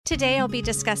Today I'll be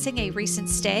discussing a recent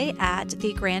stay at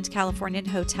the Grand Californian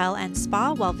Hotel and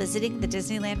Spa while visiting the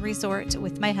Disneyland Resort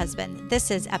with my husband. This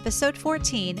is episode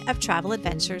 14 of Travel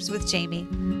Adventures with Jamie.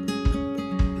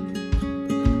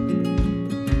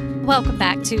 Welcome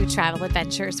back to Travel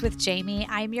Adventures with Jamie.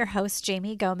 I'm your host,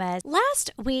 Jamie Gomez.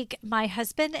 Last week, my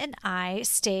husband and I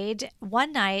stayed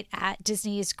one night at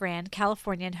Disney's Grand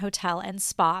Californian Hotel and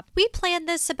Spa. We planned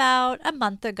this about a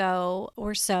month ago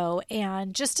or so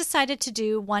and just decided to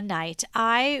do one night.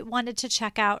 I wanted to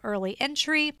check out early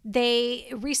entry.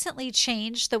 They recently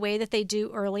changed the way that they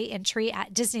do early entry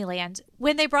at Disneyland.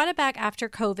 When they brought it back after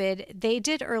COVID, they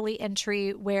did early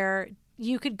entry where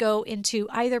you could go into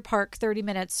either park 30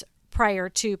 minutes prior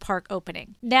to park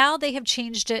opening. Now they have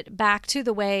changed it back to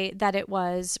the way that it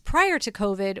was prior to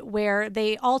COVID, where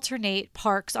they alternate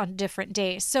parks on different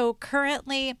days. So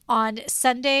currently on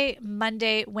Sunday,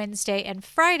 Monday, Wednesday, and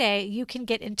Friday, you can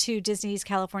get into Disney's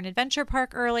California Adventure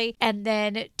Park early. And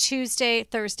then Tuesday,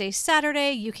 Thursday,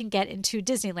 Saturday, you can get into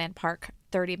Disneyland Park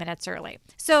 30 minutes early.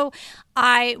 So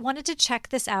I wanted to check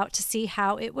this out to see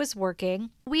how it was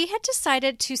working. We had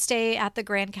decided to stay at the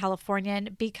Grand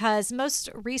Californian because most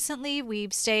recently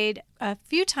we've stayed a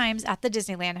few times at the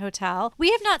Disneyland Hotel.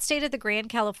 We have not stayed at the Grand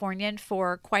Californian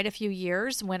for quite a few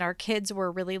years when our kids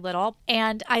were really little.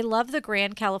 And I love the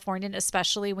Grand Californian,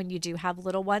 especially when you do have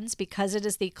little ones, because it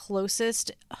is the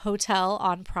closest hotel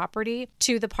on property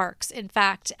to the parks. In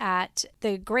fact, at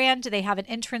the Grand, they have an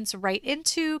entrance right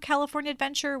into California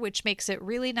Adventure, which makes it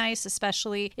really nice,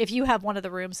 especially if you have one of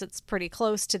the rooms that's pretty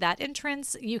close to that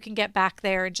entrance. You can get back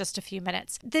there in just a few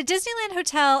minutes. The Disneyland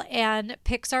Hotel and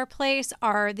Pixar Place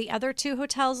are the other two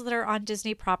hotels that are on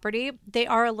Disney property. They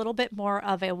are a little bit more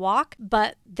of a walk,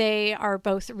 but they are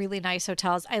both really nice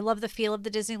hotels. I love the feel of the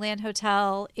Disneyland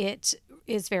Hotel. It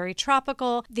is very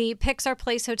tropical. The Pixar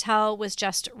Place Hotel was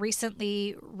just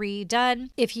recently redone.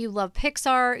 If you love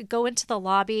Pixar, go into the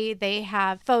lobby. They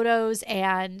have photos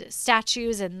and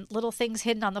statues and little things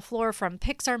hidden on the floor from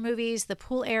Pixar movies. The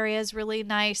pool area is really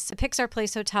nice. The Pixar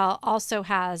Place Hotel also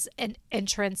has an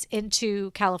entrance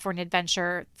into California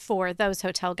Adventure for those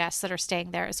hotel guests that are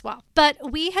staying there as well.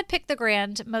 But we had picked the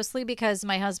Grand mostly because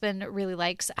my husband really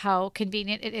likes how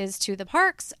convenient it is to the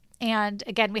parks. And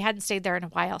again, we hadn't stayed there in a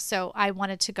while, so I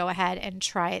wanted to go ahead and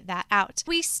try that out.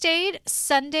 We stayed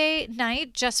Sunday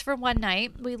night just for one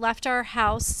night. We left our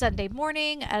house Sunday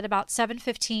morning at about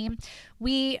 7:15.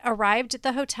 We arrived at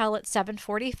the hotel at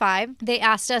 7:45. They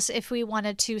asked us if we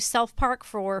wanted to self-park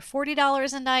for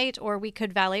 $40 a night or we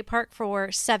could valet park for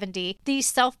 $70. The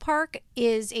self-park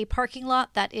is a parking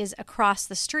lot that is across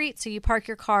the street, so you park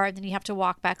your car and then you have to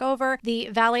walk back over. The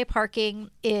valet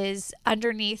parking is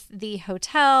underneath the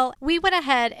hotel. We went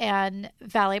ahead and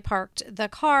valet parked the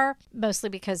car, mostly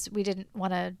because we didn't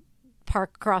want to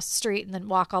park across the street and then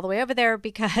walk all the way over there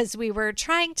because we were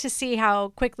trying to see how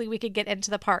quickly we could get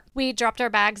into the park. We dropped our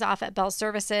bags off at Bell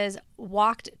Services,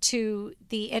 walked to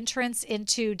the entrance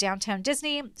into downtown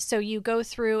Disney. So you go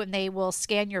through and they will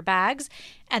scan your bags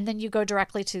and then you go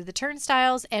directly to the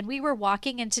turnstiles. And we were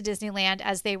walking into Disneyland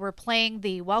as they were playing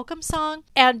the welcome song.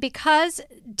 And because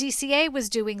DCA was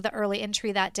doing the early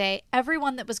entry that day,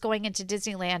 everyone that was going into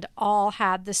Disneyland all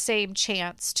had the same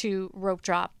chance to rope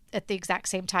drop at the exact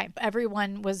same time.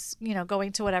 Everyone was,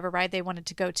 going to whatever ride they wanted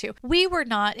to go to. We were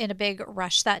not in a big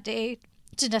rush that day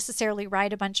to necessarily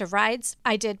ride a bunch of rides.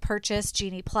 I did purchase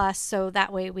Genie Plus, so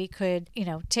that way we could,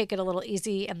 take it a little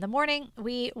easy in the morning.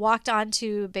 We walked on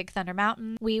to Big Thunder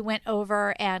Mountain. We went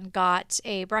over and got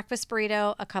a breakfast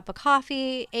burrito, a cup of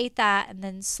coffee, ate that, and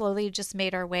then slowly just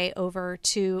made our way over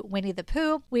to Winnie the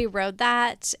Pooh. We rode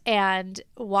that and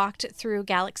walked through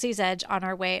Galaxy's Edge on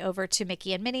our way over to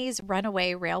Mickey and Minnie's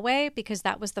Runaway Railway because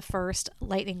that was the first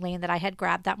lightning lane that I had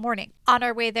grabbed that morning. On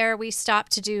our way there, we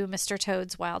stopped to do Mr.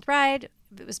 Toad's Wild Ride.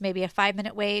 It was maybe a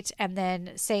 5-minute wait, and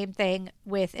then same thing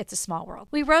with It's a Small World.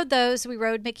 We rode those. We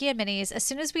rode Mickey and Minnie's. As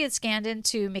soon as we had scanned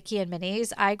into Mickey and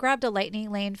Minnie's, I grabbed a lightning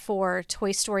lane for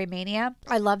Toy Story Mania.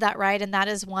 I love that ride, and that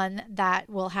is one that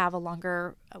will have a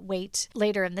longer wait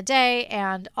later in the day,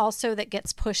 and also that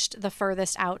gets pushed the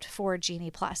furthest out for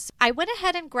Genie Plus. I went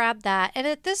ahead and grabbed that, and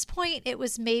at this point it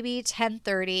was maybe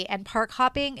 10:30 and park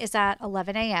hopping is at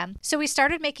 11 a.m. So we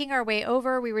started making our way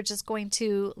over. We were just going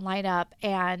to line up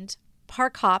and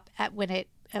park hop at when it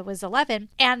was 11,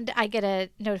 and I get a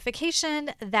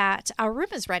notification that our room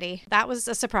is ready. That was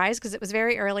a surprise because it was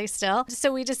very early still.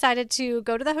 So we decided to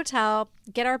go to the hotel,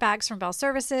 get our bags from Bell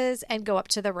Services, and go up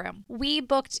to the room. We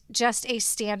booked just a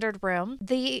standard room.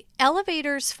 The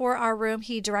elevators for our room,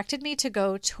 he directed me to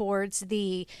go towards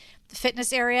the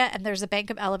fitness area, and there's a bank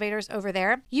of elevators over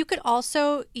there. You could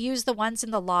also use the ones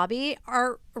in the lobby.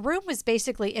 Our room was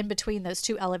basically in between those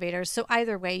two elevators, so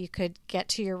either way you could get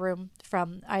to your room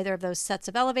from either of those sets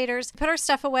of elevators. Put our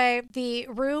stuff away. The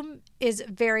room is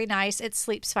very nice. It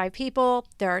sleeps 5 people.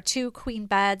 There are 2 queen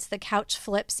beds. The couch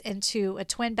flips into a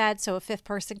twin bed, so a 5th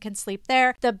person can sleep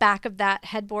there. The back of that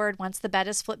headboard, once the bed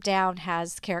is flipped down,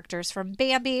 has characters from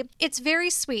Bambi. It's very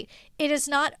sweet. It is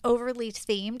not overly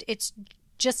themed. It's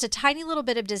just a tiny little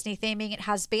bit of Disney theming. It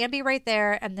has Bambi right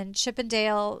there, and then Chip and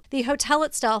Dale. The hotel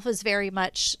itself is very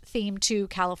much themed to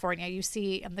California. You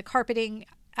see the carpeting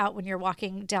out when you're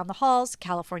walking down the halls,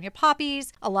 California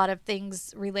poppies, a lot of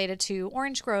things related to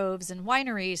orange groves and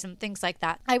wineries and things like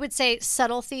that. I would say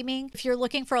subtle theming. If you're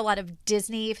looking for a lot of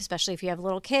Disney, especially if you have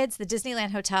little kids, the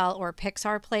Disneyland Hotel or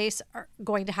Pixar Place are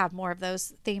going to have more of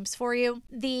those themes for you.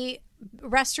 The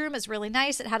restroom is really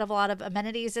nice. It had a lot of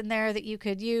amenities in there that you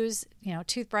could use,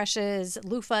 toothbrushes,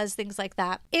 loofahs, things like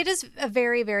that. It is a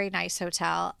very, very nice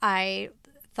hotel. I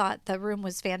thought the room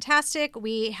was fantastic.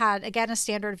 We had, again, a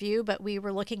standard view, but we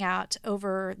were looking out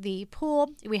over the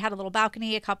pool. We had a little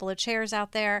balcony, a couple of chairs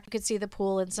out there. You could see the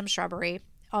pool and some shrubbery.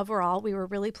 Overall, we were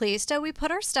really pleased. So we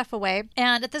put our stuff away.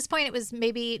 And at this point, it was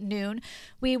maybe noon.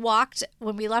 We walked,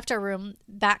 when we left our room,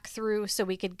 back through so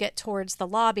we could get towards the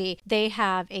lobby. They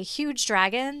have a huge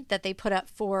dragon that they put up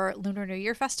for Lunar New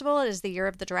Year Festival. It is the Year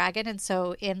of the Dragon. And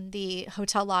so in the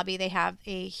hotel lobby, they have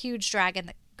a huge dragon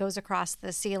that goes across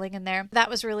the ceiling in there. That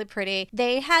was really pretty.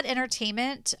 They had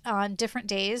entertainment on different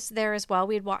days there as well.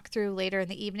 We'd walk through later in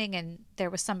the evening and there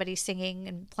was somebody singing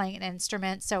and playing an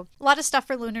instrument. So a lot of stuff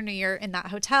for Lunar New Year in that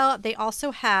hotel. They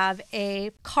also have a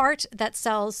cart that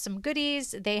sells some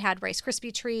goodies. They had Rice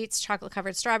Krispie treats, chocolate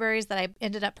covered strawberries that I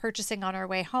ended up purchasing on our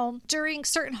way home. During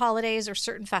certain holidays or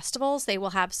certain festivals, they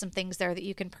will have some things there that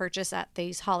you can purchase at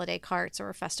these holiday carts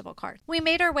or festival carts. We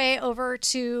made our way over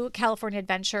to California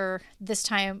Adventure this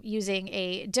time using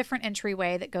a different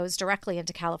entryway that goes directly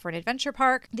into California Adventure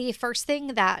Park. The first thing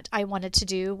that I wanted to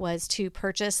do was to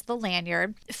purchase the lanyard.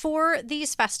 For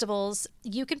these festivals,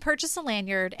 you can purchase a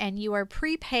lanyard and you are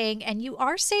prepaying and you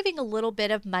are saving a little bit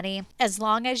of money as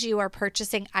long as you are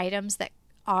purchasing items that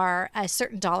are a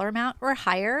certain dollar amount or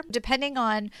higher, depending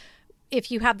on if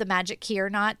you have the magic key or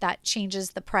not. That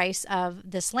changes the price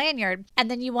of this lanyard. And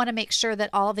then you want to make sure that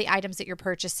all of the items that you're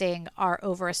purchasing are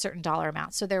over a certain dollar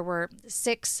amount. So there were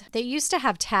 6. They used to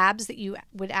have tabs that you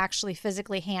would actually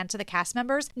physically hand to the cast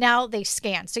members. Now they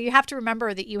scan. So you have to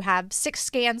remember that you have 6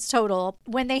 scans total.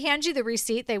 When they hand you the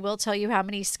receipt, they will tell you how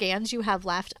many scans you have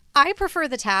left. I prefer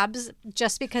the tabs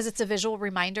just because it's a visual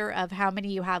reminder of how many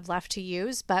you have left to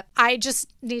use. But I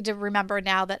just need to remember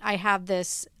now that I have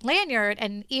this lanyard,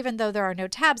 and even though there are no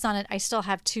tabs on it, I still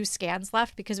have 2 scans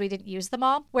left because we didn't use them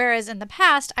all. Whereas in the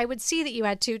past, I would see that you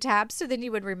had 2 tabs, so then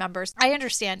you would remember. I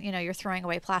understand, you're throwing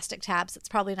away plastic tabs. It's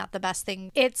probably not the best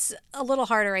thing. It's a little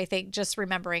harder, I think, just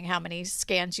remembering how many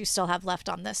scans you still have left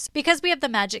on this. Because we have the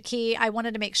magic key, I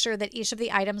wanted to make sure that each of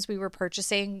the items we were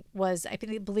purchasing was, I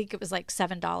believe it was like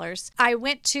 $7. I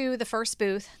went to the first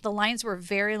booth. The lines were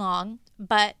very long,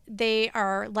 but they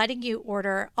are letting you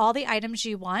order all the items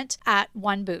you want at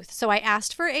one booth. So I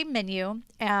asked for a menu,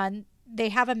 and they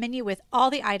have a menu with all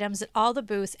the items at all the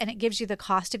booths, and it gives you the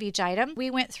cost of each item. We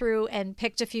went through and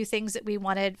picked a few things that we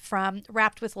wanted from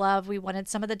Wrapped with Love. We wanted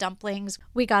some of the dumplings.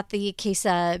 We got the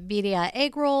quesadilla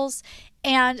egg rolls.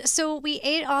 And so we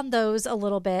ate on those a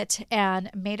little bit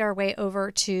and made our way over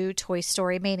to Toy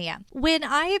Story Mania. When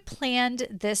I planned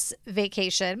this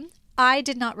vacation, I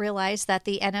did not realize that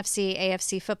the NFC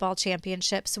AFC football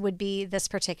championships would be this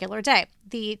particular day.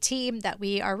 The team that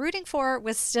we are rooting for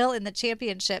was still in the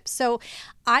championship. So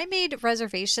I made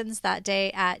reservations that day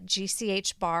at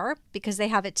GCH Bar because they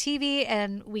have a TV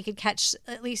and we could catch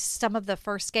at least some of the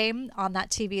first game on that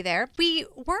TV there. We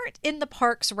weren't in the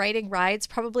parks riding rides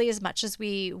probably as much as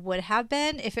we would have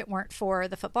been if it weren't for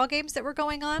the football games that were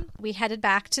going on. We headed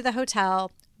back to the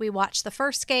hotel. We watched the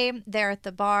first game there at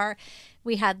the bar.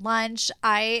 We had lunch.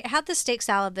 I had the steak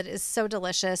salad that is so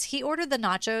delicious. He ordered the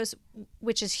nachos,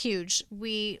 which is huge.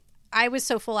 I was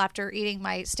so full after eating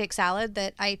my steak salad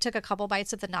that I took a couple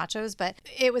bites of the nachos, but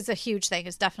it was a huge thing.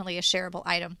 It's definitely a shareable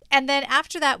item. And then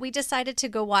after that, we decided to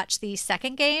go watch the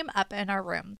second game up in our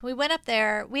room. We went up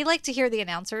there. We like to hear the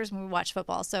announcers when we watch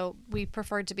football, so we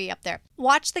preferred to be up there.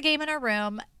 Watched the game in our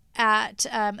room. At,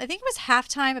 I think it was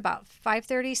halftime, about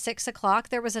 5:30, 6 o'clock,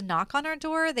 there was a knock on our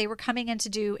door. They were coming in to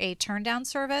do a turn down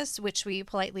service, which we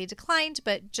politely declined,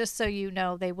 but just so you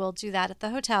know, they will do that at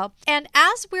the hotel. And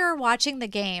as we were watching the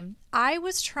game, I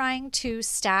was trying to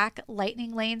stack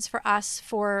lightning lanes for us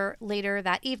for later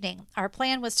that evening. Our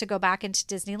plan was to go back into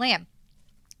Disneyland.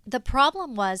 The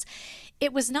problem was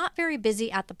it was not very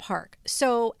busy at the park.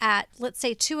 So at, let's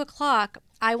say, 2:00,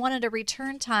 I wanted a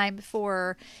return time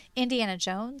for Indiana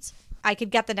Jones. I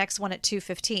could get the next one at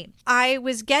 2:15. I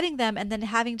was getting them and then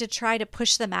having to try to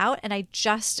push them out. And I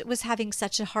just was having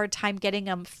such a hard time getting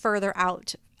them further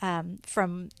out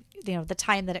from the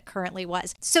time that it currently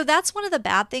was. So that's one of the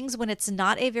bad things when it's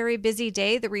not a very busy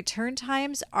day. The return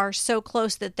times are so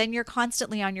close that then you're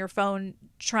constantly on your phone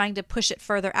trying to push it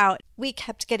further out. We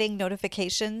kept getting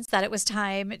notifications that it was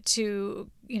time to,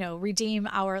 redeem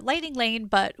our lighting lane,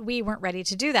 but we weren't ready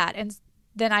to do that. And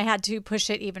then I had to push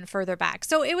it even further back.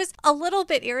 So it was a little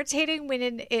bit irritating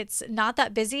when it's not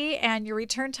that busy and your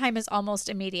return time is almost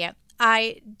immediate.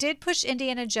 I did push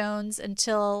Indiana Jones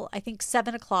until I think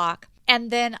 7:00.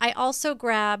 And then I also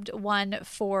grabbed one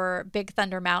for Big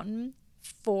Thunder Mountain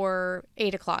for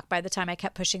 8:00 by the time I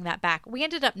kept pushing that back. We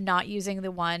ended up not using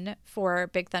the one for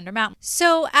Big Thunder Mountain.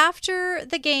 So after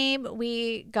the game,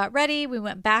 we got ready. We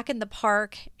went back in the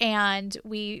park and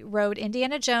we rode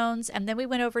Indiana Jones. And then we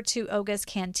went over to Oga's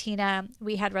Cantina.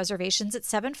 We had reservations at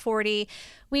 7:40.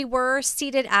 We were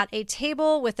seated at a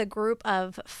table with a group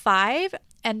of 5.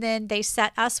 And then they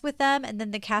set us with them. And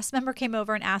then the cast member came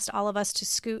over and asked all of us to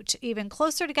scoot even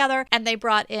closer together. And they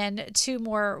brought in 2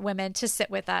 more women to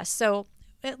sit with us. So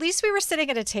at least we were sitting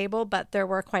at a table, but there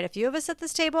were quite a few of us at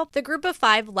this table. The group of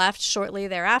 5 left shortly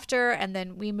thereafter, and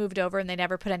then we moved over and they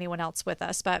never put anyone else with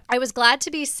us. But I was glad to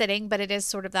be sitting, but it is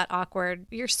sort of that awkward.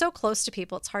 You're so close to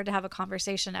people. It's hard to have a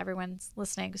conversation. Everyone's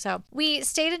listening. So we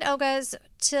stayed in Oga's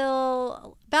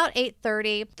till about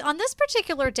 8:30. On this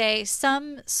particular day,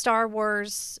 some Star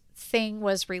Wars thing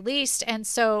was released, and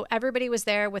so everybody was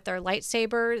there with their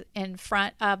lightsaber in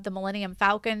front of the Millennium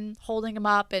Falcon, holding them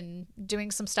up and doing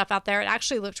some stuff out there. It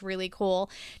actually looked really cool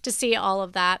to see all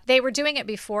of that. They were doing it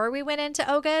before we went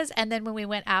into Oga's, and then when we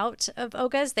went out of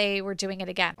Oga's, they were doing it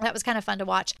again. That was kind of fun to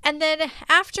watch. And then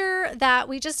after that,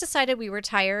 we just decided we were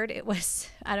tired. It was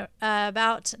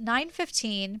about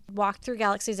 9:15, walked through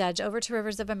Galaxy's Edge over to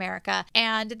Rivers of America,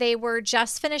 and they were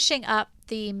just finishing up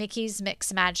the Mickey's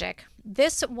Mix Magic.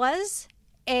 This was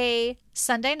a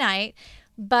Sunday night,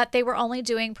 but they were only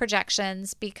doing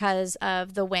projections because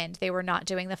of the wind. They were not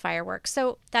doing the fireworks.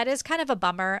 So that is kind of a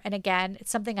bummer. And again, it's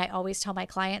something I always tell my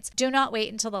clients. Do not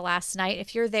wait until the last night.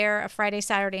 If you're there a Friday,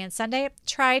 Saturday, and Sunday,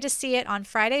 try to see it on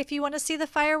Friday if you want to see the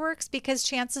fireworks, because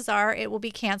chances are it will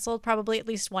be canceled probably at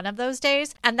least one of those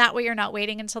days. And that way you're not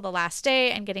waiting until the last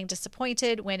day and getting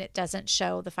disappointed when it doesn't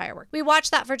show the fireworks. We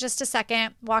watched that for just a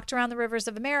second, walked around the Rivers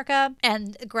of America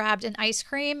and grabbed an ice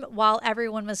cream while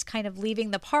everyone was kind of leaving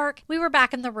the park. We were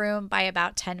back in the room by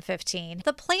about 10:15.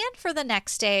 The plan for the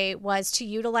next day was to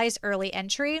utilize early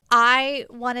entry. I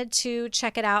wanted to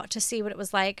check it out to see what it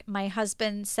was like. My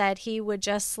husband said he would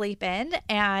just sleep in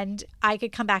and I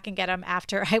could come back and get him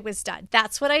after I was done.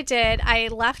 That's what I did. I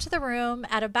left the room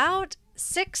at about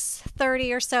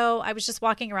 6:30 or so. I was just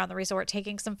walking around the resort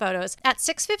taking some photos. At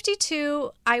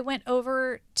 6:52, I went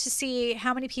over to see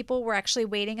how many people were actually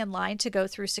waiting in line to go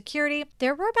through security.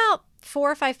 There were about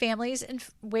 4 or 5 families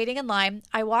waiting in line.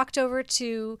 I walked over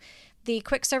to the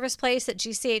quick service place at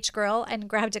GCH Grill and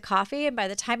grabbed a coffee. And by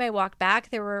the time I walked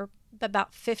back, there were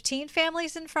about 15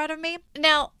 families in front of me.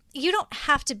 Now, you don't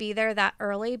have to be there that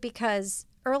early because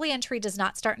early entry does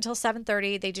not start until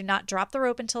 7:30. They do not drop the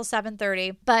rope until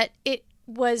 7:30, but it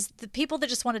was the people that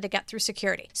just wanted to get through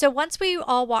security. So once we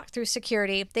all walked through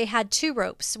security, they had 2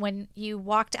 ropes. When you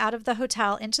walked out of the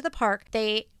hotel into the park,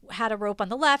 they had a rope on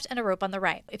the left and a rope on the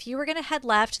right. If you were going to head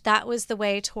left, that was the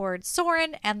way towards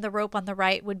Soarin', and the rope on the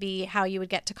right would be how you would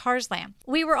get to Cars Land.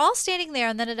 We were all standing there,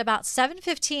 and then at about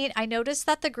 7:15, I noticed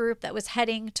that the group that was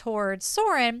heading towards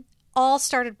Soarin' all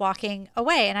started walking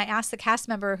away. And I asked the cast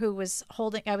member who was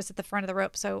I was at the front of the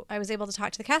rope, so I was able to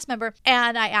talk to the cast member.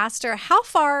 And I asked her, how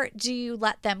far do you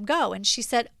let them go? And she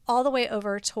said, all the way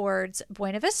over towards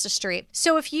Buena Vista Street.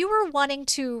 So if you were wanting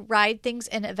to ride things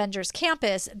in Avengers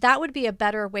Campus, that would be a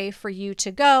better way for you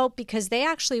to go, because they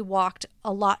actually walked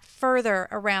a lot further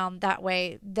around that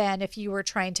way than if you were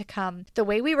trying to come the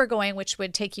way we were going, which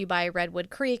would take you by Redwood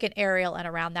Creek and Ariel and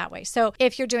around that way. So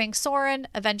if you're doing Soarin',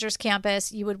 Avengers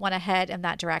Campus, you would want to head in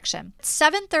that direction.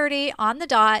 7:30 on the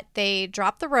dot, they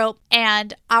dropped the rope,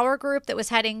 and our group that was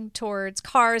heading towards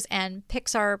Cars and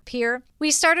Pixar Pier, we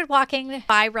started walking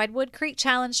by Redwood Creek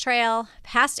Challenge Trail,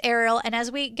 past Ariel, and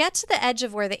as we get to the edge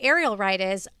of where the Ariel ride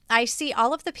is, I see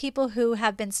all of the people who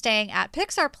have been staying at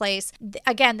Pixar Place.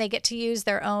 Again, they get to use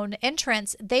their own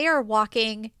entrance. They are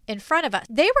walking in front of us.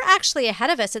 They were actually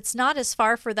ahead of us. It's not as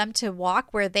far for them to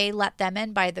walk where they let them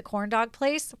in by the corn dog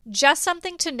place. Just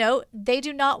something to note, they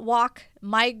do not walk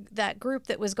that group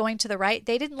that was going to the right.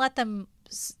 They didn't let them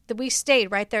we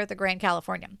stayed right there at the Grand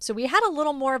Californian. So we had a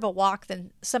little more of a walk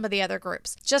than some of the other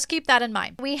groups. Just keep that in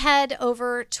mind. We head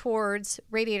over towards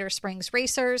Radiator Springs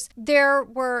Racers. There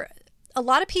were a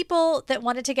lot of people that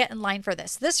wanted to get in line for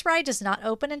this. This ride does not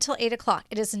open until 8 o'clock.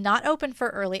 It is not open for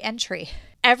early entry.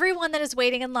 Everyone that is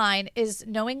waiting in line is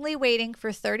knowingly waiting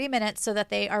for 30 minutes so that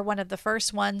they are one of the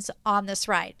first ones on this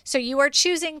ride. So you are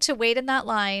choosing to wait in that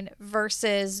line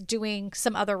versus doing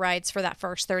some other rides for that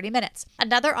first 30 minutes.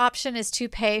 Another option is to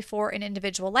pay for an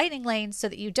individual lightning lane so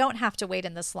that you don't have to wait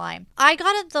in this line. I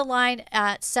got in the line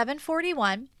at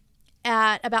 7:41.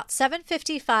 At about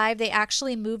 7:55, they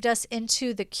actually moved us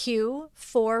into the queue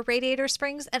for Radiator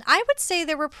Springs. And I would say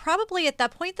there were probably at that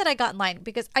point that I got in line,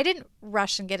 because I didn't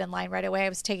rush and get in line right away. I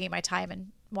was taking my time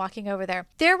and walking over there.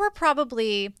 There were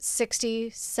probably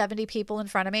 60, 70 people in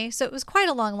front of me. So it was quite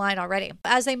a long line already.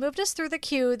 As they moved us through the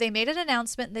queue, they made an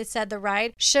announcement. They said the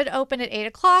ride should open at 8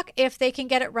 o'clock. If they can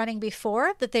get it running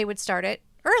before, that they would start it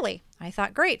early. I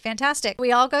thought, great, fantastic.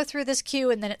 We all go through this queue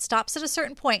and then it stops at a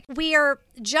certain point. We are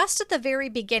just at the very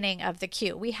beginning of the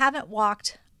queue. We haven't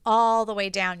walked all the way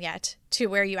down yet to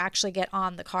where you actually get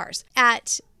on the cars.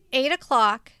 At 8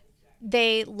 o'clock,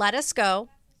 they let us go.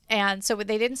 And so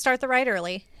they didn't start the ride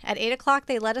early. At 8 o'clock,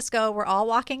 they let us go. We're all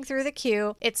walking through the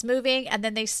queue. It's moving. And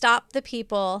then they stop the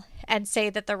people and say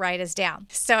that the ride is down.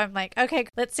 So I'm like, okay,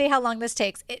 let's see how long this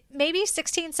takes. Maybe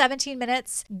 16, 17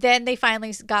 minutes. Then they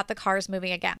finally got the cars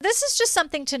moving again. This is just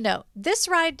something to note. This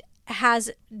ride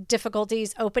has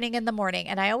difficulties opening in the morning.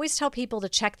 And I always tell people to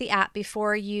check the app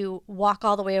before you walk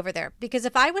all the way over there. Because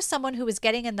if I was someone who was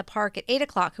getting in the park at 8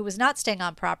 o'clock, who was not staying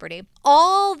on property,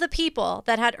 all the people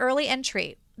that had early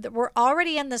entry that were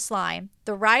already in this line,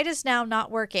 the ride is now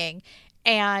not working.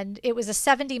 And it was a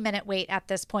 70-minute wait at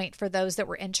this point for those that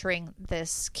were entering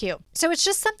this queue. So it's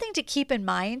just something to keep in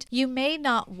mind. You may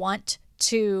not want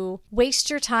to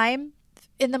waste your time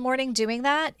in the morning doing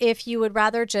that if you would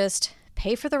rather just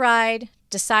pay for the ride,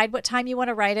 decide what time you want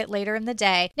to ride it later in the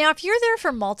day. Now, if you're there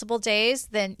for multiple days,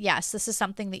 then yes, this is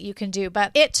something that you can do.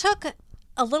 But it took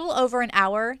a little over an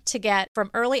hour to get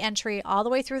from early entry all the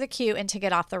way through the queue and to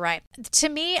get off the ride. To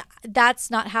me,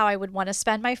 that's not how I would want to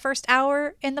spend my first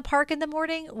hour in the park in the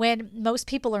morning when most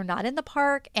people are not in the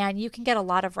park and you can get a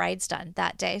lot of rides done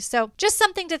that day. So just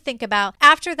something to think about.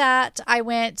 After that, I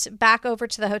went back over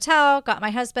to the hotel, got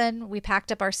my husband, we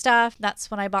packed up our stuff.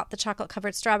 That's when I bought the chocolate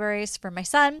covered strawberries for my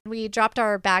son. We dropped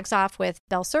our bags off with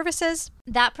Bell Services.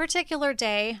 That particular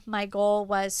day, my goal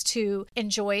was to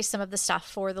enjoy some of the stuff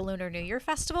for the Lunar New Year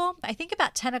Festival. I think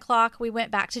about 10 o'clock, we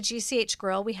went back to GCH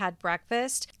Grill. We had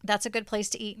breakfast. That's a good place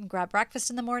to eat and grab breakfast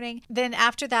in the morning. Then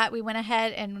after that, we went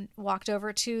ahead and walked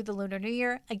over to the Lunar New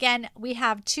Year. Again, we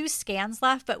have 2 scans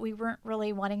left, but we weren't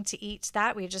really wanting to eat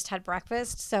that. We just had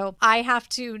breakfast. So I have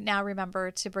to now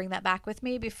remember to bring that back with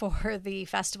me before the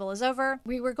festival is over.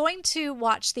 We were going to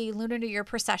watch the Lunar New Year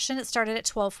procession. It started at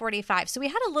 12:45. So we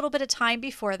had a little bit of time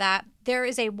before that. There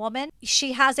is a woman.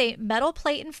 She has a metal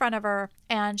plate in front of her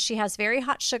and she has very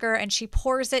hot sugar and she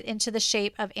pours it into the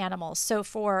shape of animals. So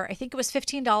for, I think it was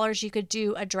 $15, you could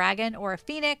do a dragon or a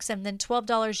phoenix, and then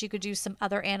 $12 you could do some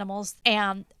other animals.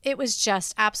 And it was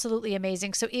just absolutely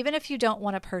amazing. So even if you don't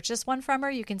want to purchase one from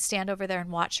her, you can stand over there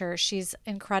and watch her. She's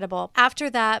incredible. After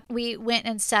that, we went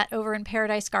and sat over in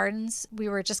Paradise Gardens. We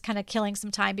were just kind of killing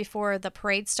some time before the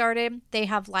parade started. They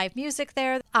have live music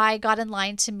there. I got in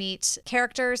line to meet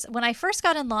characters. When I first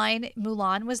got in line,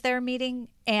 Mulan was there meeting.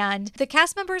 And the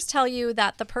cast members tell you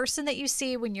that the person that you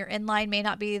see when you're in line may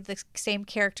not be the same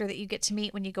character that you get to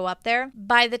meet when you go up there.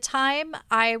 By the time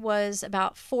I was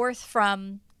about 4th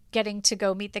from getting to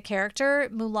go meet the character,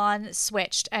 Mulan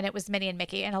switched and it was Minnie and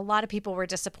Mickey, and a lot of people were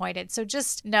disappointed. So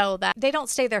just know that they don't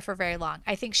stay there for very long.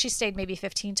 I think she stayed maybe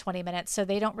 15, 20 minutes, so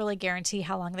they don't really guarantee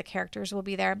how long the characters will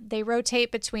be there. They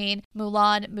rotate between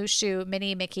Mulan, Mushu,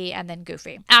 Minnie, Mickey, and then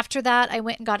Goofy. After that, I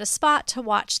went and got a spot to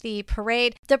watch the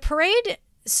parade. The parade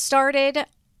started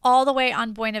all the way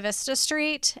on Buena Vista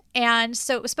Street. And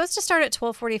so it was supposed to start at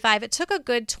 12:45. It took a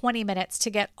good 20 minutes to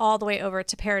get all the way over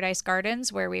to Paradise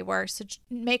Gardens where we were. So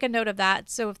make a note of that.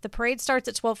 So if the parade starts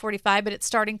at 12:45, but it's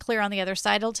starting clear on the other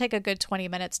side, it'll take a good 20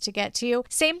 minutes to get to you.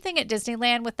 Same thing at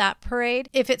Disneyland with that parade.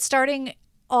 If it's starting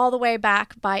all the way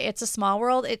back by It's a Small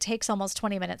World, it takes almost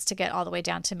 20 minutes to get all the way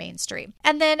down to Main Street.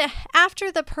 And then after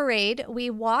the parade, we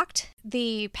walked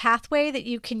the pathway that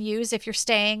you can use if you're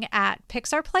staying at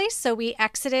Pixar Place. So we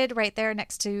exited right there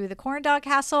next to the Corn Dog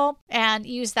Castle and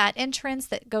used that entrance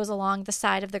that goes along the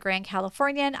side of the Grand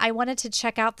Californian. I wanted to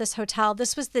check out this hotel.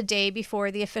 This was the day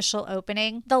before the official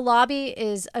opening. The lobby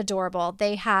is adorable.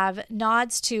 They have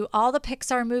nods to all the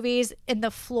Pixar movies. In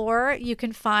the floor, you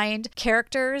can find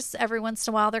characters every once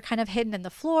in a while while. They're kind of hidden in the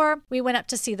floor. We went up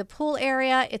to see the pool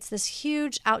area. It's this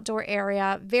huge outdoor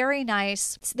area, very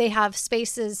nice. They have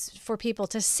spaces for people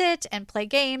to sit and play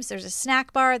games. There's a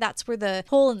snack bar. That's where the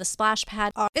pool and the splash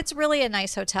pad are. It's really a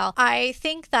nice hotel. I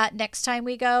think that next time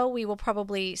we go, we will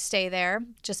probably stay there,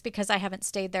 just because I haven't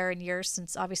stayed there in years,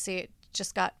 since obviously it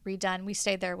just got redone. We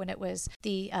stayed there when it was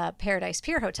the Paradise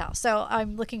Pier Hotel. So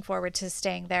I'm looking forward to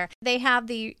staying there. They have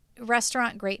the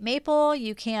restaurant Great Maple.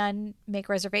 You can make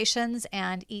reservations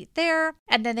and eat there.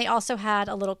 And then they also had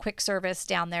a little quick service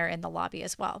down there in the lobby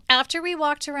as well. After we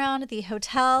walked around the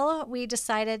hotel, we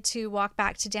decided to walk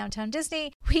back to downtown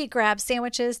Disney. We grabbed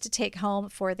sandwiches to take home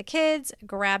for the kids,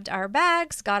 grabbed our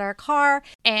bags, got our car,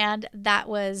 and that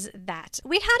was that.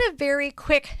 We had a very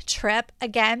quick trip.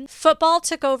 Again, football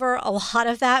took over a lot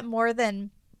of that, more than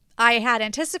I had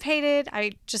anticipated.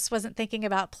 I just wasn't thinking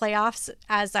about playoffs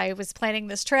as I was planning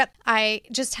this trip. I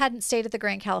just hadn't stayed at the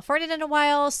Grand Californian in a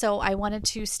while, so I wanted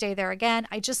to stay there again.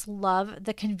 I just love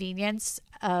the convenience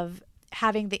of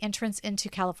having the entrance into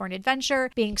California Adventure,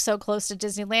 being so close to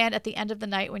Disneyland at the end of the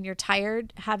night when you're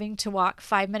tired. Having to walk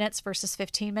 5 minutes versus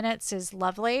 15 minutes is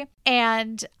lovely.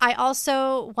 And I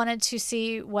also wanted to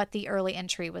see what the early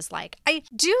entry was like. I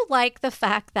do like the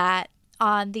fact that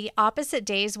on the opposite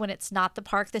days when it's not the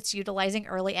park that's utilizing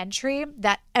early entry,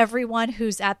 that everyone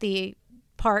who's at the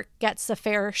park gets a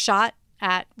fair shot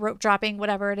at rope dropping,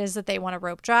 whatever it is that they want to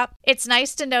rope drop. It's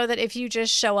nice to know that if you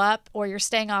just show up or you're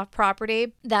staying off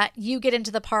property, that you get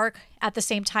into the park at the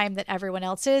same time that everyone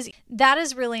else is. That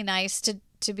is really nice to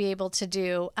be able to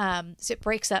do. So it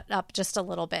breaks that up just a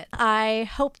little bit. I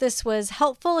hope this was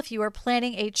helpful. If you are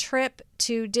planning a trip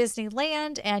to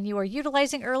Disneyland and you are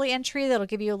utilizing early entry, that'll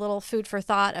give you a little food for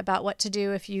thought about what to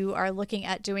do if you are looking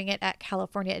at doing it at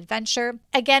California Adventure.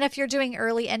 Again, if you're doing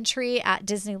early entry at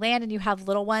Disneyland and you have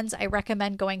little ones, I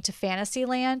recommend going to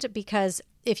Fantasyland, because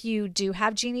if you do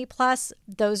have Genie Plus,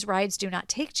 those rides do not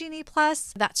take Genie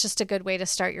Plus. That's just a good way to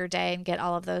start your day and get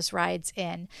all of those rides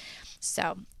in.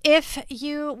 So if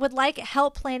you would like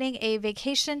help planning a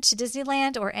vacation to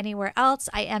Disneyland or anywhere else,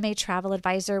 I am a travel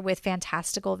advisor with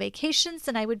Fantastical Vacations,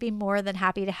 and I would be more than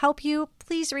happy to help you.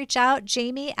 Please reach out,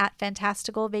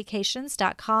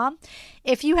 jamie@fantasticalvacations.com.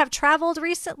 If you have traveled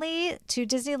recently to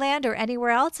Disneyland or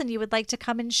anywhere else and you would like to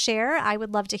come and share, I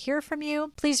would love to hear from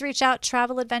you. Please reach out,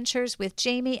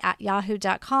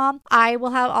 traveladventureswithjamie@yahoo.com. I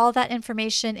will have all that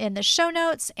information in the show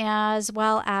notes, as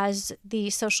well as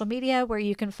the social media where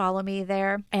you can follow me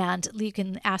there, and you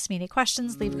can ask me any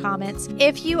questions, leave comments.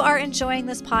 If you are enjoying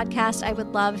this podcast, I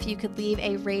would love if you could leave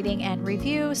a rating and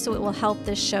review, so it will help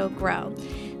this show grow.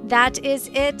 That is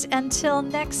it. Until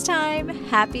next time,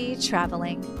 happy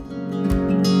traveling.